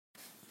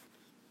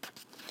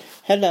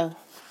Hello,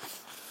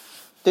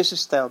 this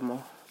is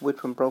Thelma with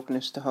From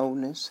Brokenness to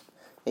Wholeness,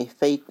 a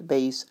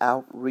faith-based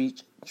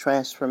outreach,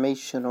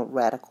 transformational,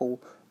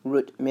 radical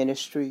root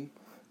ministry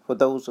for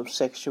those of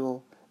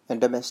sexual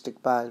and domestic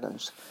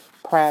violence,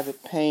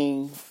 private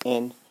pain,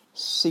 and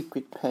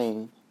secret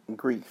pain,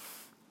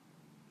 grief.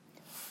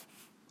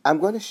 I'm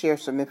going to share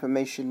some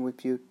information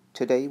with you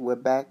today. We're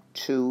back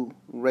to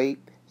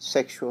rape,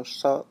 sexual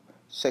assault,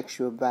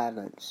 sexual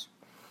violence.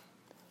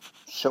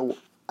 So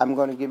I'm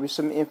going to give you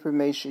some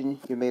information.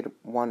 You may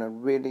want to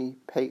really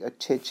pay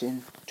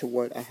attention to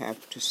what I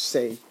have to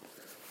say.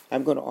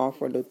 I'm going to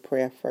offer a little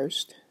prayer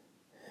first.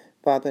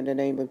 Father, in the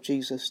name of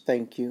Jesus,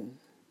 thank you.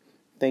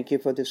 Thank you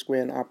for this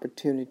grand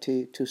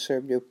opportunity to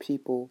serve your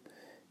people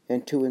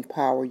and to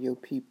empower your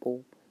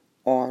people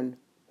on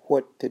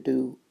what to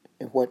do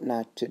and what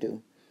not to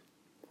do.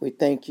 We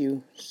thank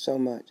you so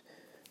much.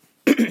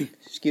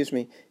 Excuse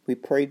me. We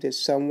pray that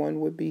someone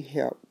would be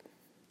helped,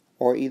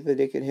 or either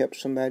they can help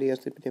somebody else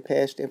to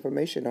pass the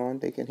information on,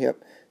 they can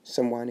help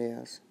someone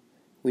else.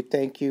 We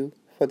thank you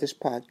for this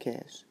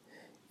podcast.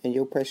 In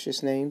your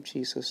precious name,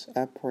 Jesus,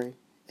 I pray.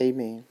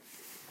 Amen.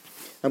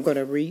 I'm going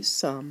to read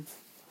some,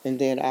 and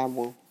then I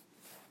will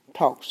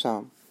talk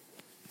some.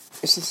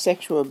 It's a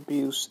sexual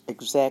abuse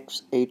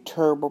exacts a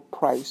terrible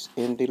price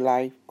in the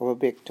life of a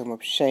victim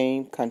of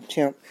shame,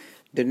 contempt,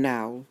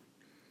 denial.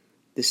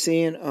 The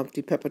sin of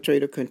the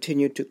perpetrator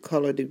continued to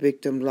color the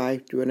victim's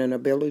life through an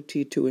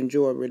inability to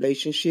enjoy a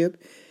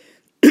relationship,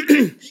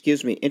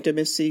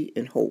 intimacy,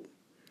 and hope.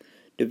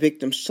 The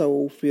victim's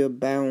soul feels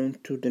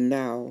bound to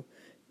denial.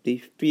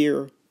 The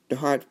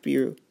heart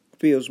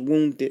feels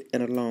wounded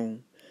and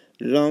alone,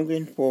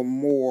 longing for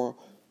more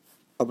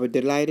of a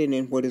delighting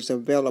in what is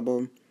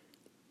available,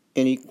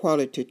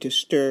 inequality to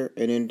stir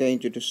and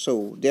endanger the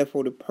soul.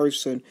 Therefore, the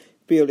person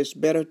feels it's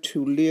better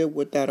to live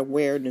without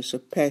awareness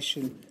of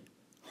passion,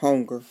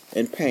 hunger,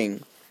 and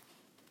pain.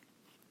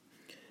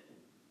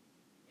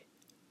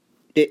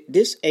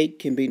 This ache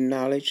can be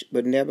acknowledged,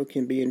 but never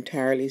can be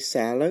entirely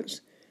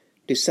silenced.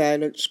 The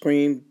silent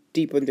scream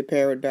deepens the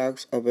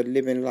paradox of a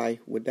living life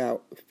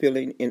without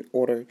feeling in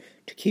order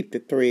to keep the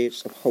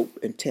threads of hope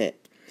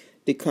intact.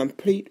 The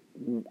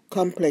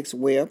complex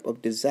web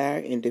of desire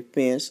and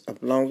defense,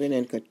 of longing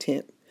and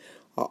contempt,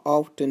 are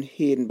often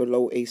hidden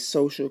below a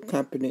social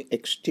company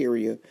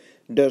exterior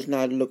does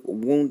not look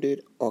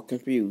wounded or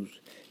confused.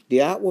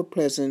 The outward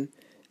pleasant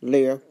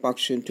layer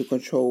functions to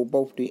control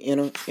both the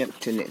inner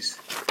emptiness.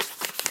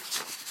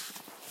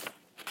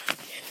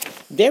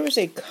 There is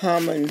a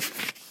common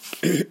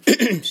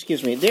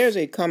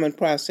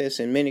process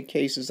in many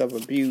cases of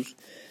abuse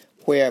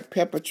where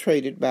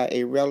perpetrated by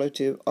a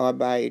relative or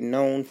by a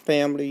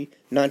non-family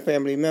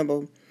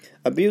member.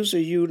 Abusers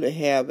usually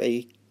have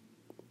a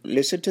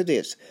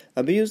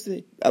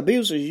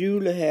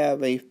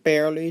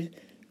fairly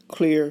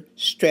clear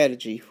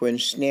strategy for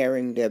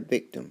ensnaring their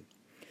victim.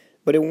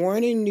 But a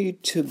warning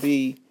needs to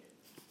be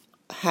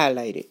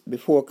highlighted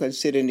before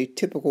considering the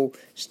typical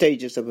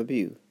stages of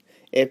abuse.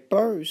 At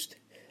first,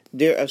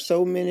 there are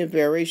so many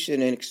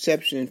variations and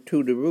exceptions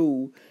to the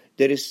rule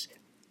that it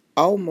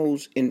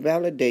almost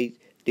invalidates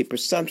the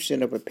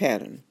presumption of a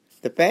pattern.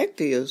 The fact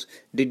is,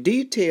 the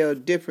details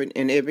differ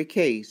in every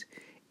case.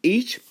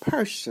 Each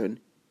person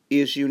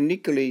is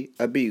uniquely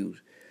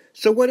abused.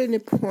 So what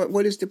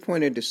is the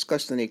point of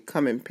discussing a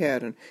common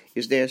pattern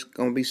is there's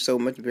going to be so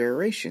much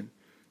variation?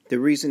 The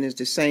reason is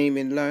the same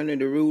in learning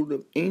the rule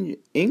of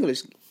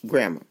English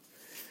grammar.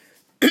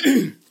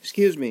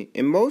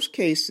 In most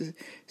cases,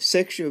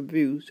 sexual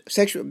abuse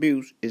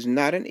is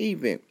not an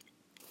event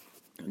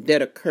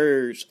that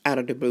occurs out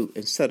of the blue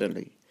and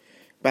suddenly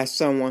by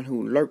someone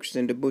who lurks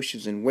in the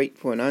bushes and waits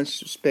for an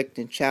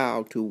unsuspecting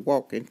child to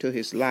walk into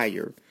his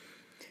lair.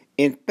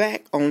 In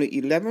fact, only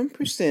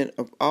 11%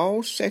 of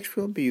all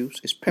sexual abuse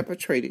is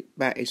perpetrated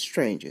by a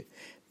stranger.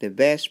 The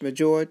vast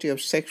majority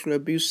of sexual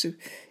abusive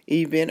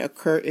events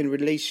occur in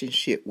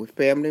relationship with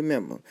family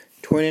members.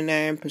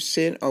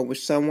 29% are with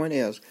someone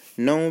else,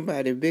 known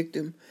by the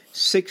victim.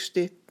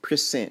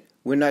 60%.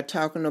 We're not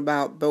talking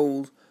about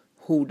those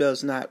who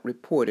does not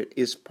report it.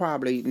 It's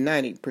probably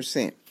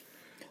 90%.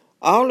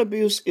 All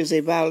abuse is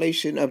a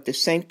violation of the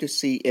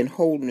sanctity and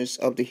wholeness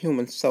of the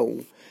human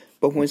soul.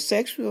 But when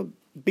sexual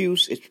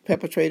abuse is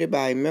perpetrated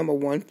by a member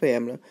of one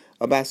family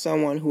or by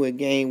someone who has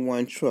gained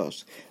one's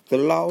trust, the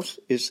loss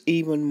is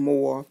even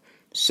more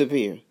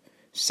severe.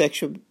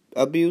 Sexual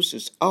abuse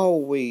is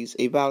always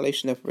a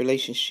violation of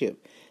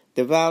relationship.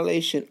 The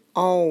violation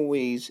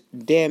always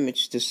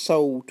damages the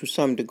soul to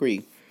some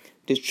degree.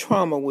 The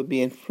trauma will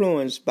be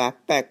influenced by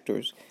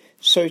factors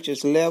such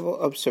as level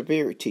of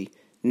severity,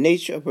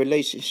 nature of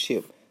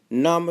relationship,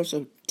 numbers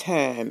of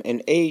time,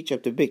 and age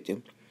of the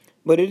victim.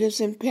 But it is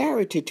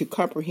imperative to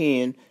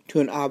comprehend to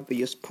an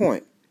obvious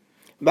point.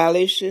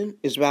 Violation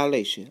is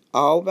violation.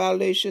 All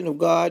violation of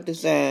God's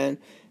design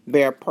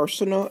bear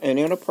personal and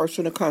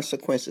interpersonal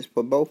consequences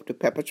for both the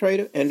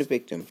perpetrator and the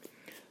victim.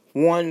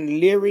 One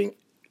leering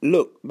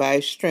look by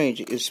a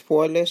stranger is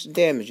far less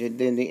damaging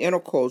than the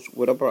intercourse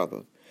with a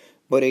brother.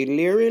 But a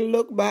leering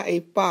look by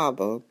a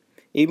father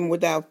even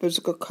without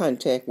physical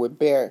contact, would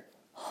bear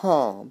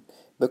harm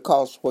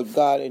because what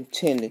God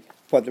intended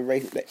for the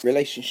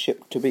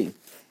relationship to be.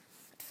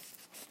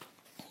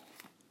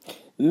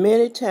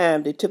 Many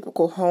times, the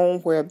typical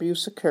home where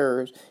abuse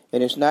occurs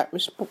and is not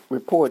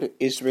reported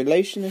is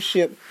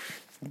relationship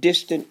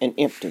distant and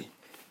empty.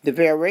 The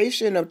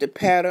variation of the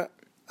pattern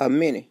are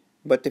many,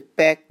 but the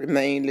fact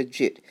remains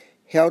legit.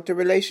 Healthy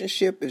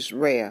relationship is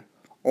rare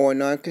or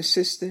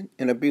non-consistent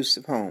in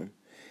abusive home.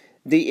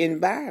 The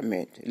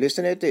environment,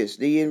 listen at this,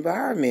 the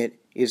environment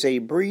is a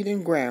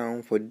breeding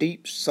ground for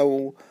deep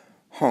soul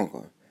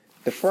hunger.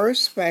 The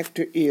first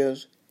factor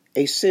is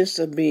a sense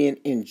of being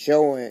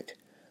enjoyed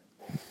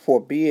for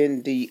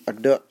being the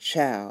adult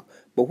child.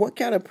 But what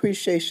kind of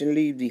appreciation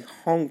leaves the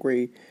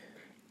hungry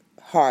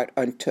heart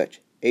untouched?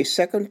 A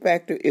second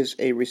factor is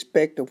a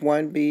respect of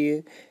one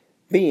being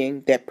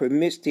that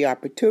permits the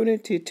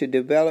opportunity to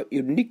develop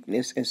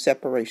uniqueness and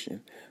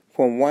separation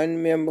from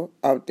one member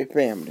of the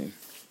family.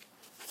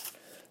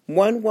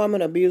 One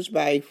woman abused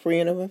by a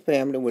friend of her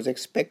family was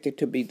expected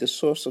to be the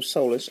source of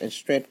solace and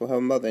strength for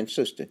her mother and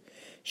sister.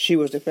 She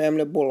was the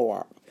family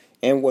bulwark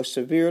and was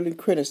severely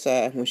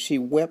criticized when she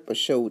wept or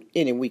showed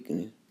any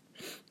weakness.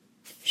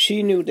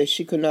 She knew that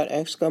she could not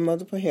ask her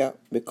mother for help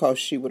because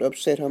she would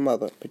upset her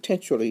mother,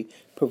 potentially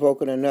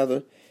provoking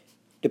another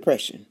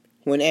depression.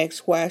 When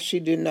asked why she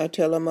did not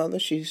tell her mother,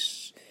 she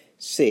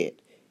said,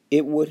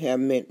 "It would have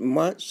meant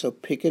months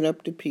of picking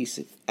up the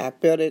pieces. I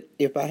felt it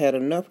if I had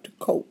enough to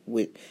cope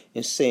with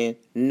and saying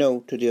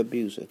no to the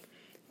abuser."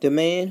 The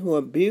man who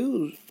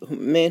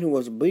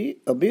was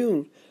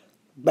abused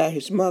by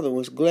his mother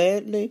was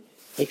gladly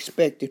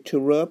expected to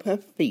rub her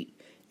feet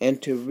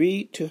and to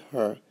read to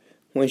her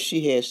when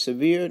she had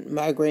severe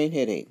migraine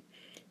headache.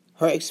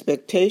 Her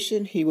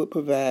expectation he would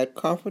provide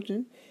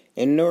comforting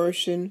and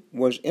nourishing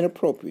was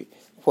inappropriate.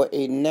 For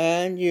a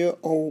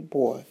 9-year-old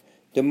boy,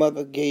 the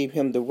mother gave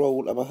him the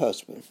role of a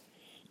husband.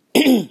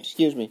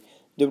 Excuse me.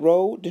 The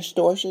role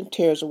distortion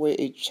tears away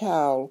a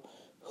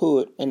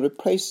childhood and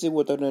replaces it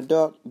with an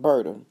adult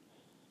burden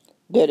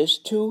that is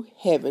too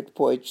heavy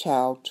for a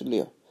child to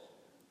live.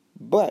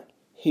 But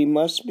he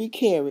must be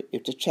carried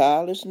if the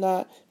child is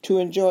not to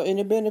enjoy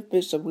any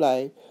benefits of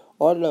life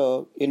or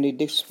love in the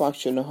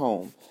dysfunctional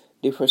home.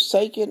 The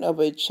forsaking of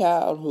a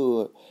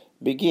childhood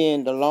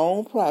began the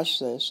long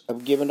process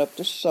of giving up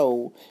the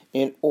soul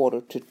in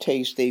order to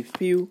taste a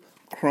few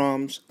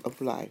crumbs of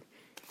life.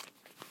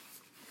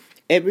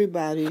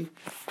 Everyone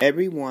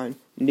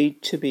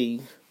needs to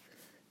be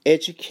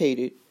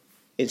educated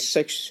in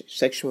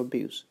sexual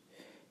abuse.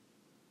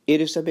 It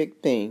is a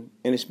big thing,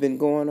 and it's been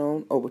going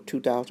on over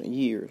 2,000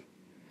 years.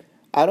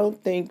 I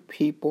don't think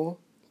people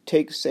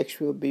take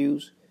sexual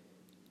abuse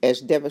as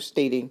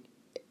devastating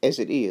as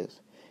it is.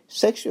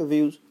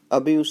 Sexual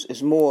abuse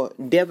is more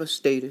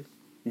devastating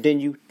than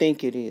you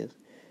think it is.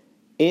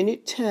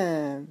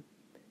 Anytime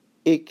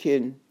it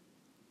can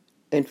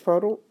make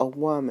a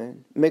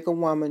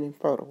woman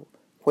infertile,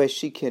 where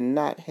she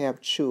cannot have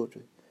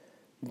children,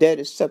 that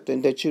is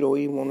something that you don't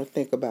even want to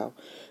think about.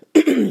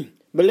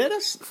 But let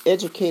us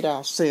educate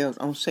ourselves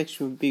on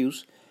sexual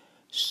abuse.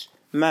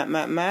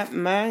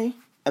 My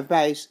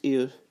advice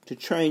is to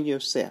train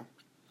yourself.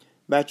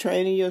 By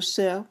training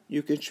yourself,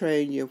 you can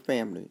train your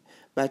family.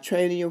 By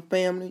training your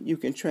family, you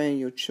can train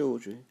your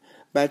children.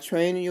 By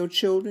training your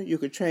children, you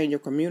can train your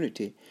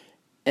community.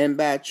 And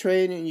by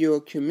training your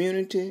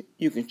community,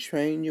 you can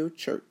train your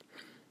church.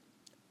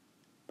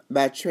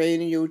 By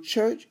training your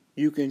church,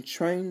 you can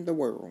train the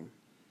world.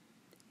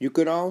 You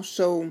could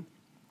also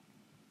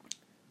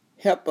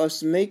help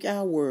us make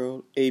our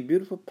world a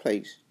beautiful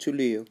place to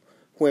live,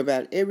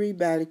 whereby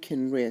everybody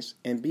can rest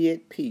and be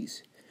at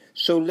peace.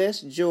 So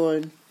let's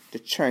join the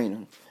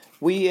trainer.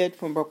 We at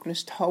From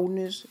Brokenness to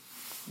Wholeness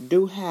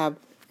do have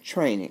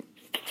training.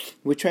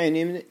 We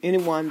train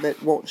anyone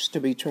that wants to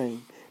be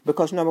trained.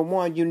 Because number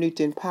one, you need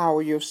to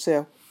empower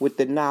yourself with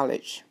the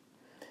knowledge.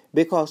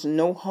 Because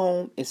no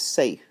home is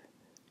safe.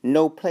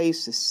 No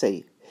place is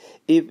safe.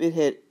 If it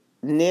had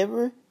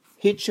never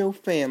hit your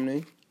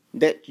family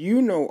that you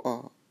know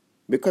of,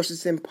 because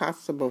it's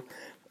impossible,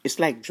 it's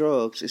like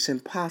drugs, it's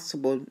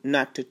impossible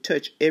not to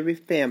touch every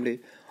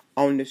family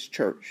on this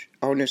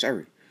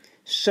earth.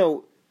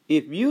 So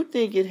if you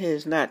think it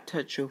has not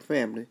touched your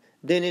family,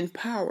 then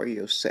empower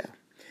yourself.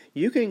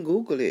 You can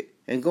Google it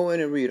and go in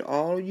and read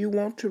all you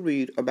want to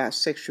read about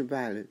sexual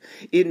violence.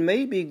 It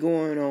may be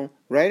going on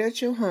right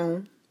at your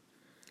home,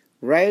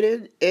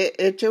 right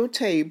at your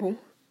table,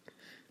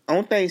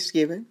 on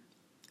Thanksgiving,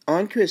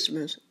 on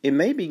Christmas. It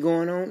may be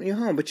going on in your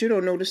home, but you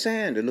don't know the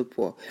sign to look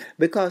for.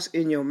 Because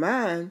in your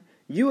mind,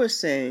 you are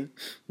saying,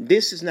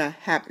 this is not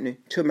happening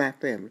to my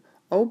family.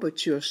 Oh,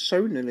 but you're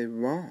certainly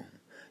wrong.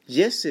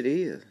 Yes, it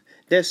is.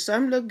 There's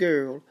some little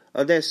girl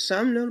or there's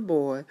some little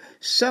boy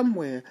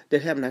somewhere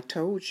that have not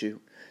told you.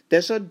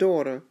 There's a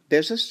daughter,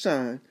 there's a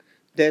son,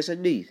 there's a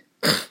niece.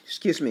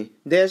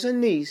 There's a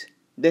niece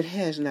that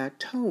has not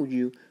told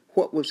you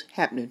what was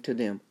happening to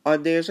them. Or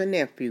there's a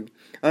nephew,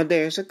 or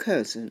there's a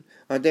cousin,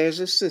 or there's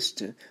a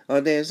sister,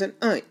 or there's an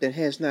aunt that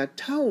has not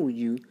told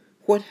you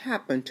what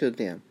happened to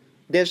them.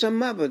 There's a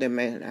mother that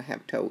may not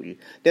have told you.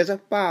 There's a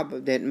father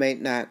that may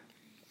not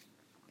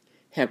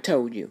have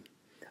told you.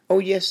 Oh,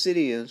 yes, it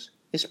is.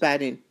 It's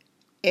about in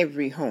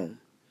every home.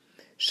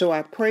 So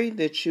I pray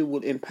that you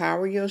will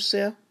empower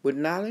yourself with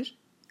knowledge.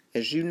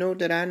 As you know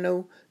that I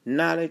know,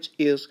 knowledge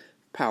is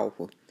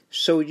powerful.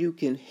 So you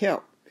can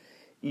help.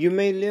 You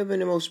may live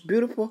in the most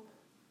beautiful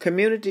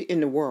community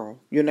in the world.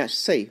 You're not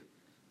safe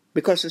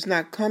because it's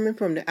not coming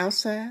from the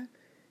outside.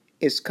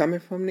 It's coming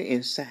from the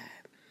inside.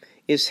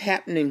 It's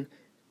happening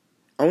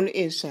on the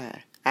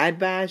inside. I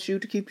advise you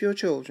to keep your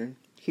children.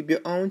 Keep your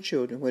own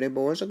children. Whether they're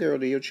boys or girls,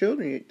 they're your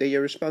children. They're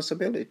your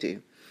responsibility.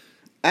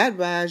 I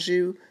advise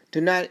you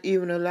to not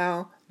even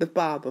allow the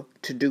father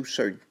to do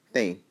certain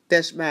things.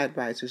 That's my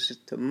advice. It's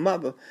the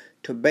mother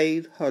to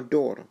bathe her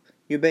daughter.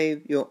 You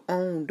bathe your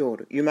own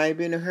daughter. You might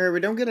be in a hurry.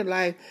 Don't get a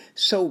life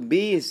so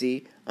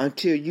busy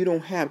until you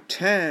don't have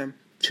time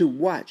to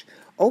watch.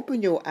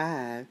 Open your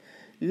eyes.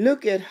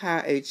 Look at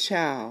how a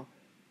child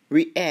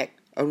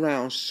reacts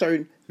around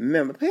certain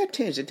members. Pay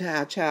attention to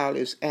how a child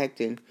is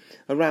acting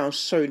around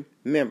certain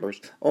members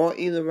or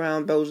either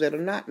around those that are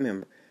not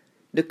members.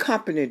 The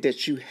company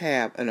that you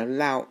have and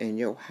allow in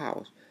your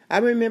house. I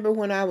remember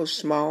when I was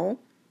small,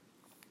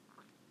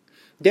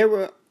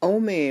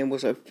 old man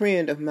was a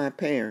friend of my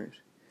parents.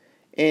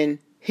 And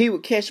he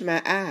would catch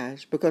my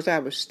eyes because I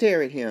would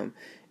stare at him.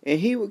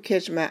 And he would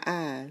catch my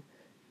eyes.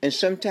 And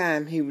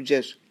sometimes he would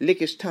just lick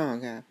his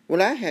tongue out.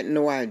 Well, I had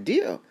no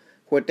idea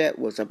what that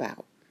was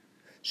about.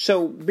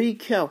 So be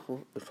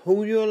careful of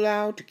who you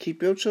allow to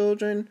keep your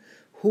children,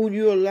 who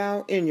you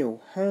allow in your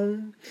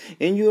home.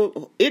 And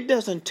it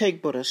doesn't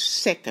take but a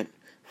second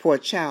for a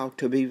child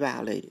to be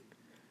violated.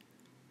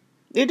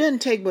 It doesn't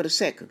take but a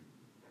second.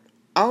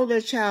 All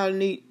that child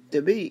needs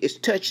to be is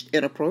touched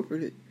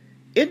inappropriately.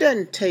 It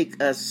doesn't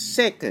take a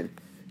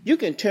second. You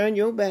can turn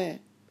your back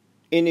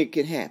and it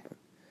can happen.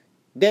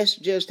 That's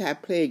just how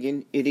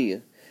plaguing it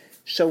is.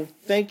 So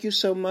thank you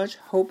so much.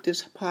 Hope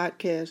this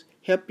podcast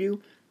helped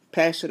you.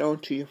 Pass it on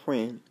to your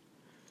friend.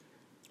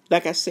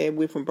 Like I said,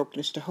 we're from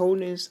Brokenness to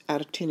Wholeness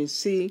out of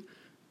Tennessee.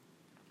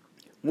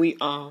 We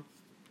are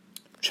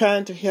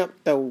trying to help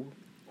those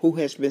who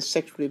has been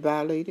sexually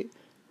violated.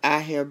 I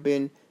have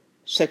been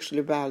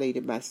sexually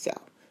violated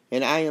myself,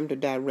 and I am the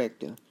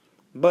director.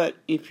 But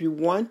if you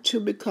want to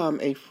become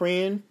a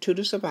friend to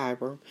the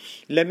survivor,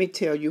 let me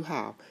tell you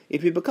how.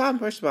 If you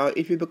become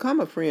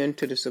a friend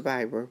to the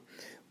survivor,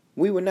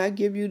 we will not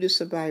give you the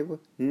survivor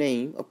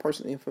name or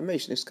personal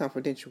information. It's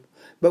confidential.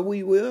 But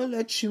we will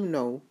let you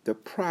know the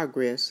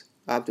progress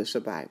of the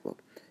survivor.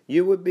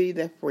 You will be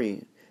their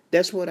friend.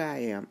 That's what I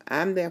am.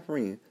 I'm their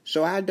friend.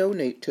 So I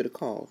donate to the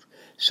cause.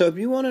 So if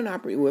you want an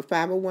opportunity, we're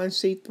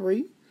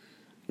 501c3,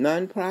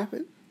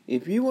 nonprofit.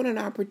 If you want an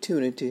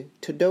opportunity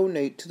to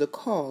donate to the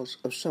cause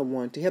of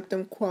someone, to help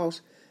them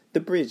cross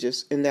the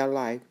bridges in their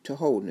life to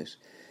wholeness,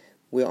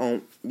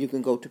 you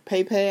can go to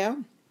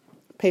PayPal,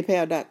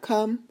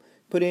 paypal.com,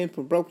 put in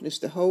from brokenness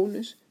to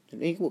wholeness. The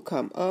link will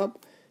come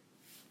up.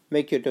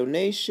 Make your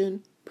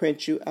donation,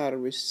 print you out a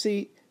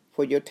receipt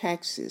for your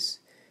taxes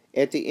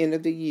at the end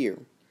of the year.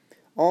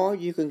 Or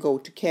you can go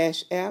to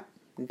Cash App,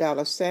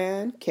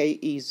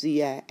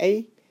 $KEZIA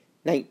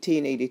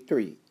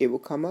 1983. It will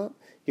come up.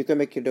 You can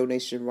make your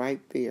donation right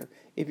there.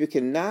 If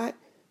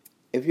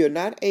you're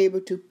not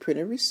able to print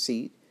a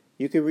receipt,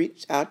 you can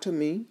reach out to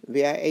me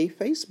via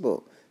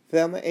Facebook,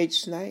 Thelma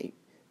H. Snipe,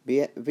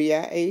 via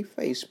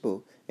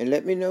Facebook, and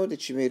let me know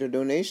that you made a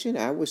donation.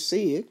 I will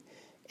see it,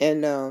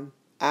 and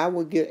I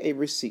will get a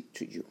receipt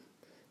to you.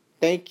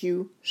 Thank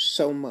you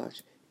so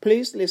much.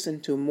 Please listen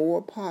to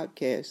more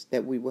podcasts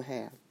that we will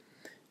have.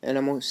 And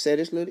I'm going to say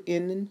this little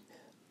ending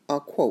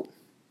quote.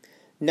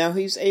 Now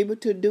he's able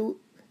to do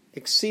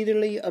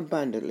exceedingly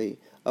abundantly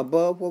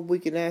above what we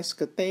can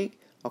ask or think,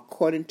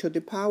 according to the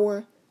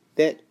power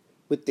that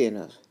within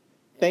us.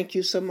 Thank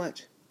you so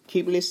much.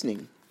 Keep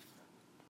listening.